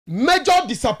major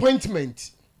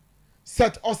disappointment.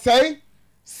 Seth Osei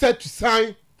set to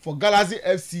sign for Galaxy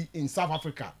FC in South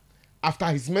Africa after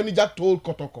his manager told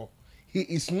Kotoko he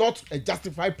is not a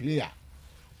justified player.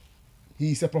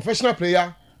 He is a professional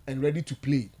player and ready to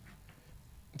play.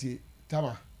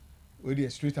 Tama, we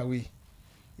straight away.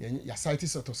 Your site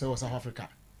is Seth Osei South Africa.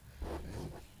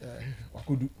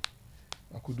 Wakudu.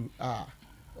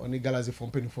 Only Galaxy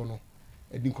from Penifono.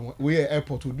 We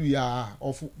airport to do ya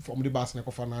off from the bus na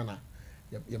kofa nana.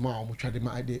 Your mom try the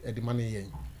money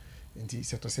yen. Nti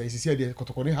Seth Osei say the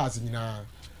Kotoko ne has nyina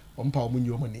ompa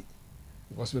omunyo money.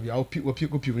 Because maybe I'll pick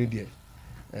there.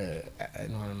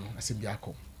 No, I say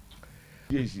biako.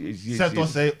 Yes. Seth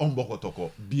Osei ombo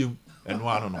Kotoko biem and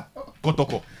one no.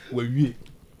 Kotoko we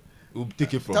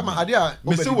take it from. Tama adia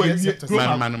me say we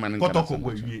Kotoko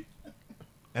we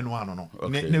and one no.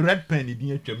 The red pen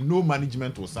didn't no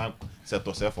management will sign Seth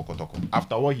Osei for Kotoko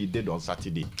after what he did on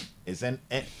Saturday. Is an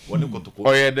when Kotoko.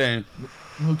 Oh yeah then.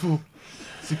 No too.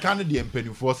 Sikane the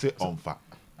penny force on fa.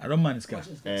 I don't mind sika.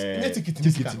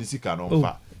 Ticket ni sika on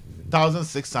fa.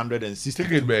 1,660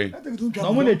 ticket bay.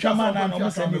 No mo le chairman na no mo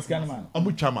send sika man.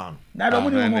 Omu chairman. Na do mo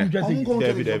ni mo just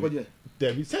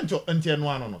David sent your NTN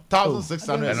one no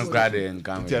 1,600 no grade in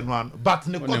come. NTN one but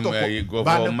ne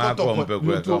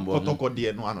Kotoko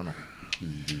de no ano no.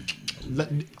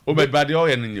 Obed body all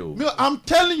yen you. I'm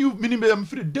telling you minimum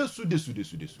free desu.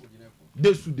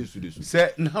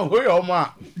 Say now we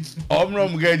oma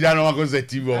omrom geja no ko se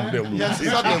TV om dem. Yes,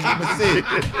 so dem say.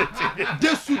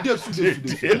 Desu.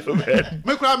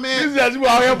 Me kra me. This is what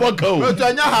I want go. Me to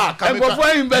anya ha ka me. Before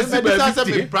invest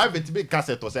me private be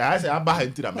cassette say I say aba ha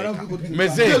ntira me. Me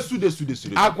say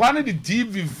desu. Akwa ne the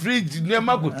TV fridge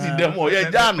nema go ti dem o ye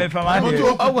ja no. Wa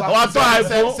to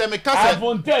say me cassette.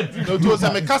 iPhone 30. No to say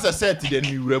me cassette set the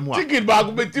new remu. Ticket ba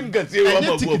go betim kase o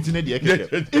ma ticket ne de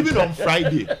ekeke. Even on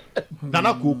Friday.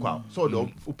 Nana Koko, so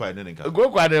the Upa Nenka.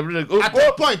 Koko at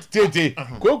the point, Titi,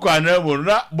 Koko and Evo,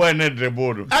 not boy and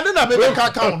Rebodo. I don't know, make a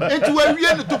count into a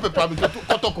real to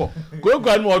Kotoko. Koko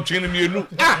and watching you look.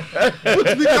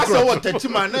 Put me castle what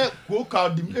Techimane, Koko,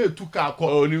 the two car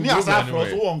call. Near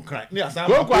one crack.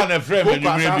 Koko and a friend, when you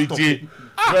may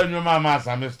friend your mamma,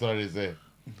 some stories.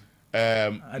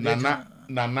 Nana,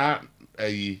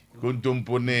 a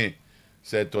Kuntumpone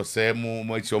said to say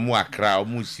much or more crowd,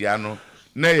 Musiano.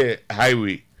 Na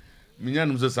highway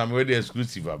minyanum so some way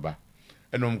exclusive aba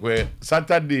enom kwe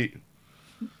Saturday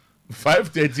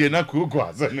 5:30 na Koko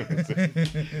asan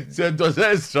so to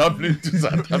say traveling to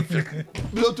South Africa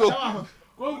Koko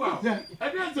I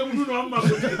don't say we no ma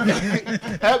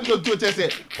have no to say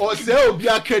or say obi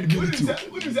credibility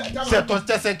say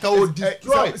to say ka o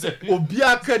destroy obi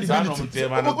credibility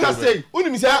o say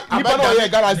unim say nipa no ye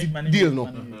Galaxy deal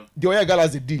no the oya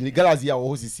Galaxy deal Galaxy ya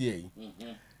wo sisi e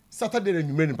Saturday and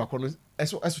you made in Pacono,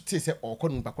 as to say, or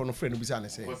couldn't Pacono friend with Anna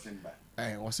say,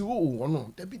 was oh,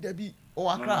 no, Debbie,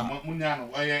 or Accra.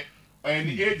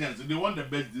 Any agents, they want the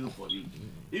best deal for him.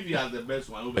 If he has the best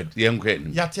one, but young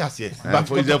Quentin. Yes. But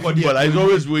for the football, I'm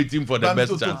always waiting for the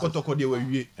best chance.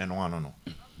 And one no.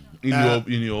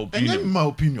 In your opinion. In my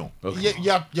opinion.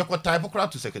 You're quite type of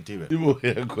crowd to secretary.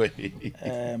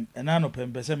 And I know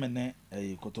Pembesemene,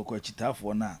 a Kotoko Chita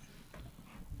for now.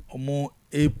 Omo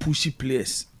a pushy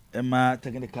place. Emma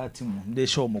taking the car team, they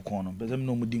show more corner, but them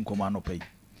no mudding command pay.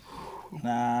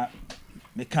 Na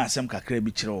me can't some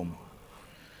cacrabi chrom.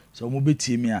 So Mubi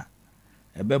Timia,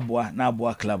 a beboa, na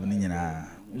boa club nina.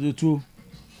 You too.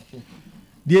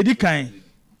 The Eddie kind.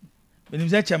 When you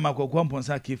say Chamako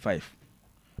 1.5.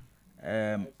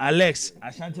 Alex,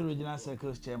 Ashanti Regional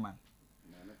Circles chairman.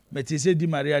 But he said Di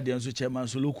Maria the Anso chairman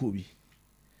Solokubi.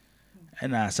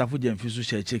 And a Safu Jemfisu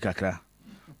Shea Kakra.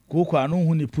 Koko anu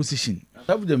hu ni position.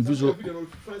 Safu Jemfisu.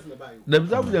 The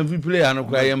Safu Jemfisu player anu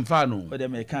kwa yemfano. But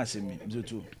them can't see me.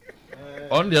 Zoto.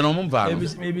 On the no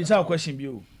mfano. Maybe it's our question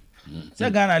bio. Say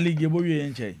Ghana League ebo wie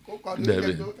enche.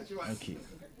 David. Okay.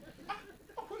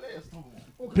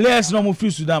 Players no mo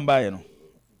free Sudan buy no.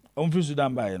 O free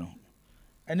Sudan buy no.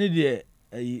 Any there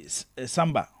a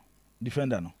Samba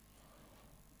defender no.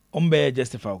 Ombe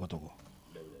justify Kotoko.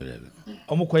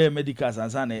 Omo koye medicals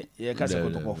ansane ye ka se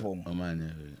Kotoko form.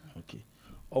 Okay.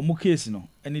 Omo case no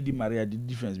any Di Maria the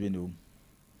difference be no.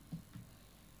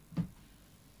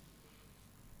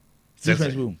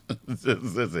 Difference boom.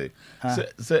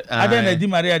 Say I don't Di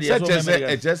Maria the so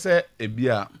just say e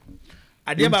bia.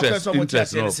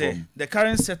 The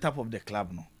current setup of the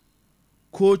club no.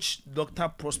 Coach Dr.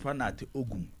 Prosper Nate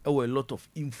Ogum a lot of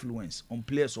influence on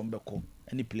players on Beko,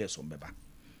 any players on Beba.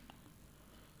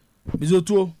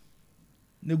 Mizoto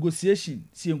negotiation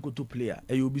si enkoto player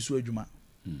e obi so adwuma.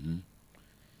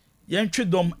 yɛntwe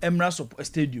dɔm emra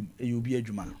stadium ɛyɛ obi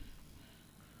adwuma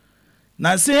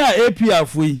na se a APR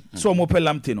fo yi so mo pɛ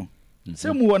lamte no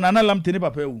se mu wɔ nana lamte ne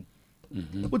papa wu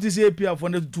what is APR fo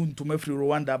ne tuntum afiri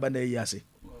Rwanda ba na yi ase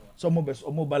so mo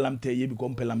ba lamte ye bi ko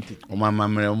mpɛ lamte o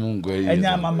mamre mo ngo yi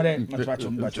enya mamre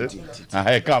matwacho mbacho ti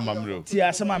ah e ka mamre ti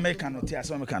asema meka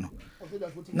no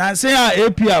na se a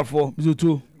APR fo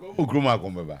bizoto okroma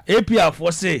akombeba APR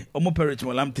fo se o mo pɛ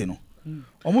Richmond lamte no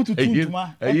o mo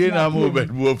tuntuma eye na mo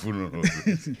Obed bu afu no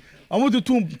o mo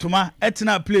tuntuma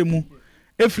etna play mu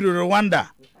efiri Rwanda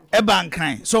eba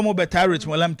nkan so mo beta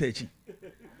Richmond lamte chi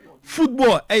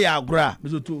football agora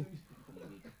bizoto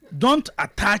don't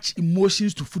attach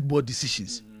emotions to football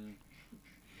decisions.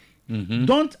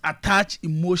 Don't attach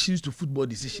emotions to football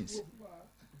decisions.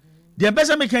 The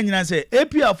best I can say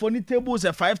APR for the tables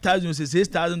at $5,000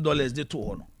 $6,000 they to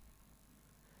honor.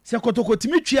 Se Kotoko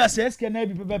timi twa says can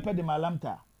be pepe de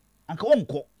malamta. Anka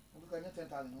wonko.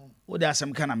 O there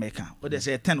some kind of maker. O there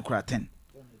say 10 kra 10.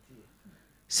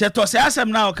 Se to say asem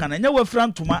now kan anya we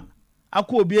fran toma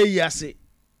akọ obi ayi ase.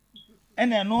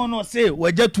 And no say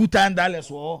we get $2,000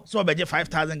 wo so be get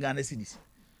 5,000 Ghana cedis.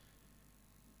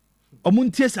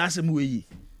 Omuntie sa asem we yi.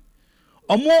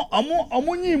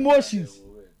 Omo nyi emotions.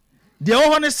 The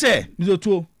one say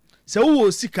mizoto se wo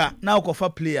sika na okofa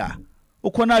player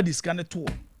okona diska ne to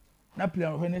na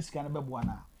player ho ne sika ne bebo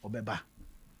na obeba.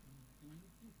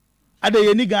 Ade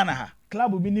ye ni Ghana ha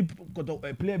club bi ni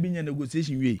player bi nya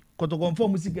negotiation we koto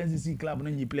confirm sika NCC club no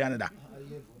nyi player ne da.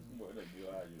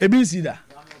 Ebi si da.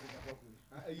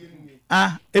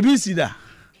 Ebi si da.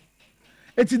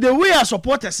 It's the way our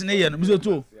supporters ne ye no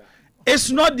mizoto. It's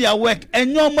not their work.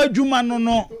 Enyo madwuma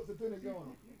no.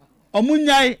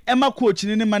 Omunyai ema coach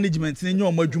ni management ni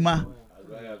enyo madwuma.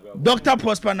 Dr.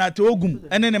 Prosper na te ogum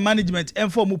ene ne management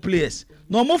inform players.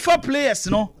 No mo fa players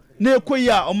no na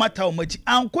ekoya o mata o machi.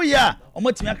 Ankoya o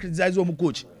matimi criticize o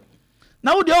coach.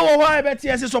 Na wo de wo ho beti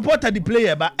ese supporter the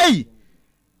player ba. Hey.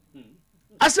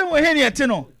 Asem wo he ne ete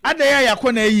no. Adaya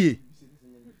yakọ na yie.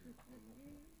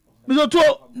 Mizoto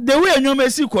the way enyo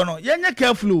mesi ko no yenye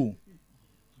careful.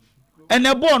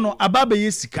 Ene ball no ababe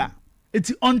yesika.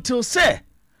 It's until say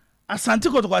Asante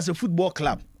Kotoko as a football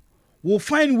club will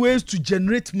find ways to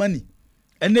generate money.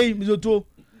 And they mizoto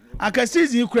aka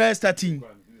season crash starting.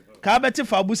 Ka beti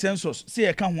fabu census say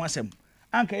e kan ho asem.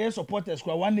 Anka ye supporters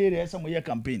kwa one area some year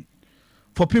campaign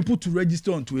for people to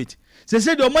register onto it. Say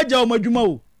the omaja omadwuma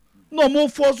o. No more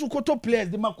force koto players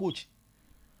the ma coach.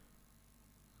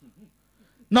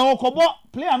 Na okobo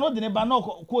player no de ne ba no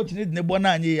coach ne de ne bo na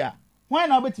anye ya. Why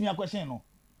now betimi a question no?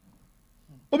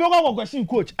 Obi go question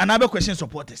coach and abe question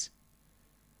supporters.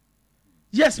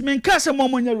 Yes, men ka se mo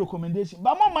nya recommendation.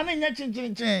 Ba mo ma na nya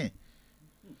chinchin.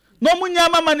 No mo nya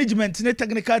ma management ne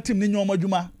technical team ne nya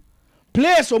omadwuma.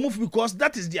 Players o move because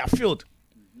that is their field.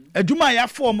 Adwuma ya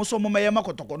form so mo ma ye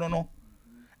makotoko no.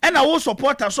 And I will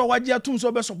support us so wagia atum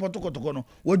so be support Kotoko no.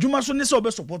 Wadwuma so ne so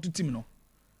be support team no.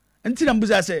 Enti na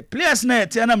mbuza say players na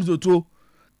ete na mzoto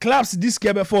clubs this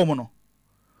ke be form no.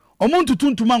 Omuntu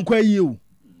tuntuma nkwa yie o.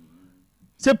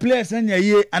 Say players na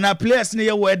yie ana players na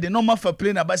ye wedding no ma fa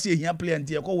play na ba se ehia player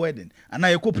ntie ko wedding ana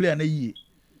ye ko player na yie.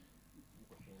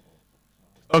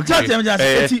 Okay.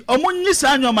 Eti omunyi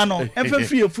sa anwoma no emfa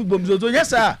free football mzoto yes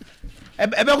sir.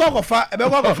 Ebe ko kofa a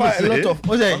lot of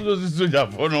Osei.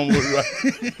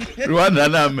 Rwanda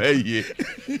na meye.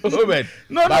 Obed.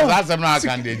 No. But that's not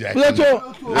can dey.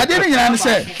 So I didn't hear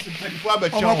say.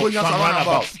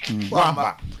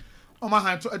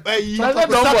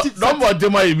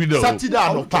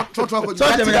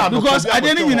 Because I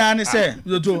didn't hear say.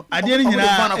 So I didn't hear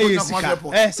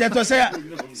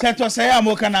Seth Osei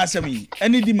amoka na asemi.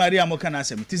 Any Di Maria amoka na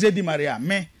asemi. Tize Di Maria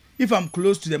me. If I'm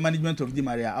close to the management of Di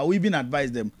Maria, I will even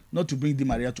advise them not to bring Di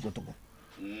Maria to Kotoko.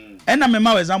 And I'm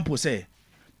a example say,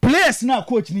 players now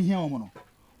coach ni here omo.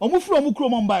 Omo fro omo kro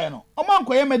omo mbaye no. Omo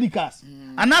ankoye medicals.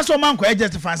 And also omo ankoye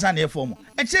just fancy na form.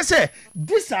 And she say,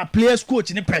 these are players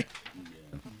coach ni pre.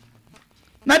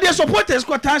 Now the supporters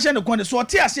ko tension the corner so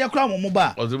tia se kra omo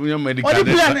ba. Ozo medical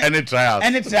any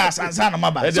trials and sana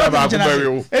maba. So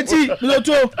eti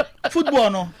to football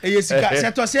no eyesika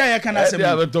Seth Osei ya kana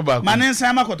asem. Manen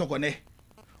san ma Kotoko ne.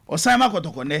 Osan ma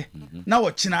Kotoko ne. Na wo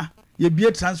china ye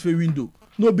bie transfer window.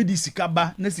 No be di sika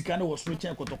ba na sika na wo switch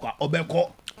Kotoko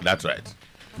obeko. That's right.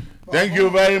 Thank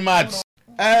you very much.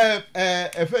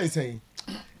 Efe say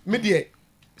me de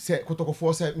say Kotoko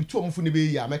for say me two omufu ne be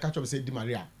ya make catch up say Di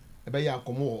Maria. Ebe ya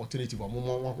komo alternative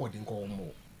omo de nko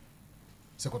omo.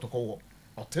 Say Kotoko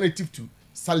alternative to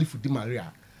Salifu Di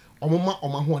Maria. Omo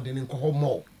ho de nko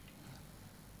omo.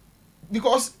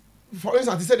 Because for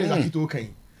instance he said there's a kid okay.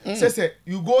 Say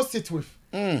you go sit with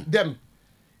them.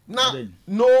 Now,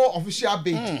 no official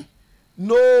bid,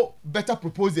 no better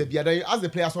proposal. Be there as the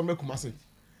players from Kumasi.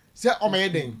 Say, oh my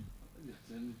then.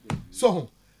 So,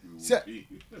 say,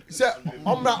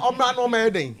 Omra, no my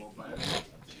then.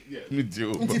 Me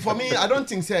too. For me, I don't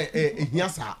think say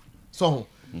yes, so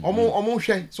omo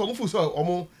hwe so omo fu so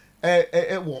omo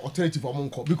alternative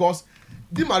omo because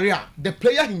Di Maria, the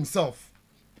player himself,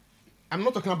 I'm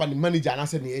not talking about the manager and I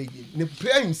said the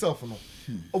player himself no.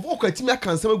 Of all criteria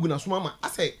can say guna suma I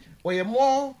say we are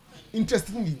more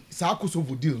interested in the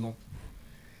Kosovo deal no.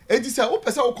 It is a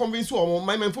person who convince you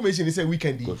my information is a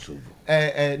weekend nana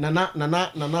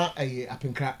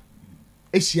apinkra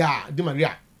Asia Di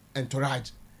Maria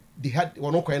entourage they had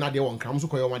one okay na dey one kram so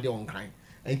koyo one dey one kran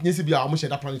and nyesi bia omo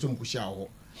sheda plan so mkushia ho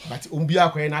but ombia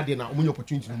koyo na dey na omo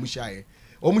opportunity no mushia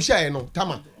ye no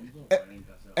tama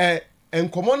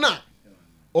enkomo na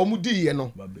omo di ye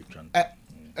no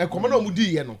enkomo na omo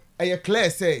di ye no eye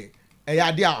clear say eye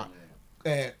ade a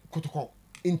Kotoko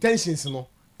intentions no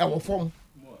e wo form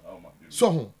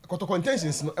so ho Kotoko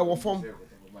intentions no e wo form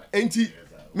enti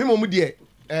me mo de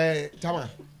tama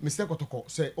Mr. Kotoko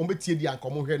say ombetie di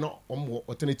ankomo hwe no omo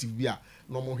alternative bia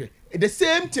no mo hwe the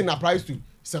same thing applies to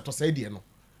Seth Osei de no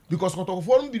because Kotoko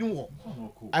for no bi no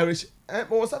Irish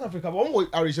South Africa but omo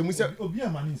Irish mu say obi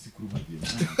amani nsikuru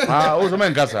o so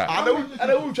men kasa ada wu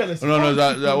twa no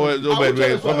that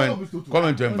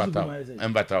comment to embata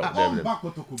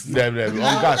there on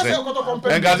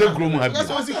kasa krum happy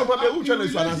so si ko ba wu twa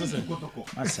so anase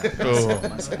masa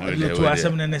to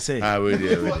asem ne say we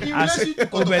dey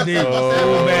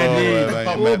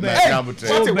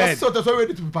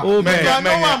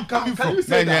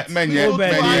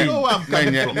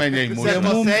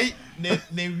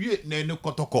Obed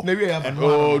Kotoko.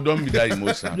 Oh, don't be that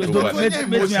emotional.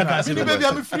 Baby,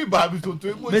 I'm free Bible to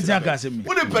Kotoko.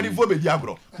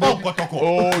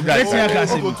 Oh,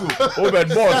 that's Obed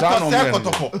boss, I know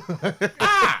Kotoko.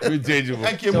 We change you.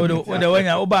 Thank you. When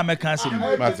Obama cancel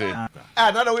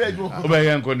another way go Obed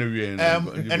yan ko we and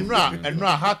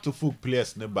I had to full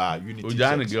players nearby Unity.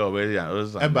 Ujana Church. girl we yan.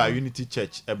 Eba Unity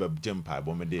Church eba Jempa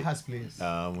bomede. has players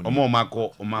Omo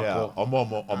mako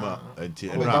enti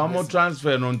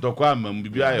transfer no ntokwa am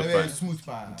bibia ye fa. smooth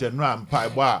pa Tenra mpa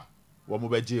eba wo mo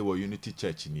beje wo Unity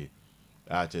Church ni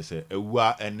a chese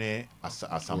ewua ene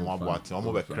asamoa boate wo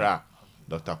mo be kra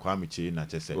Dr. Kwame Chi na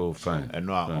chese oh fine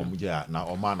eno a omuje na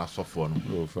oma na sofo no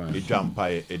oh fine edwa mpa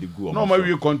edigu no ma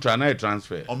wie contract na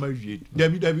transfer oma wie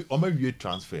debi oma wie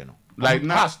transfer no like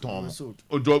now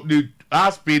the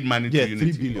has paid money to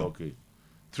Unity 3 billion okay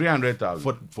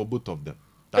 300,000 for both of them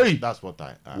that's what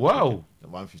I wow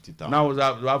 150,000 now was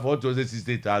what was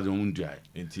 60,000 unjai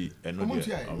enti eno omayo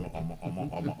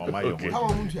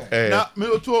how much na me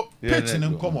oto pitch ne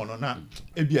nkomo no na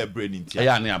ebia brain nti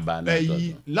ya ne aba na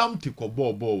lamti ko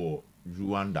bo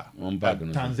Rwanda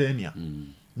Tanzania Tanzania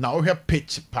na o he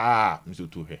pitch pa nso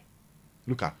to he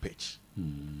look at pitch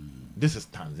this is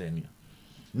Tanzania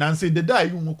Nancy the die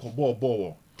you mo ko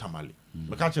bo Tamale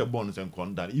me catch a bonus and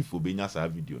conda if obenya sa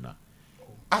video na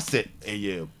ase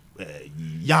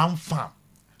yam farm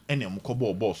ene mo ko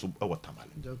bo so e Tamale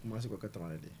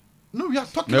no we are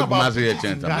talking about Kumasi ye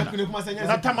chenta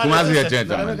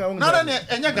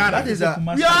Ghana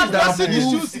we are addressing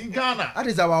issues in Ghana that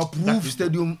is our proof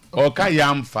stadium okay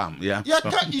yam farm yeah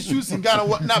can issues in Ghana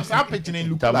what naps are pitching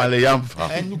look Tamale like yam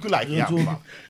farm and look like yam farm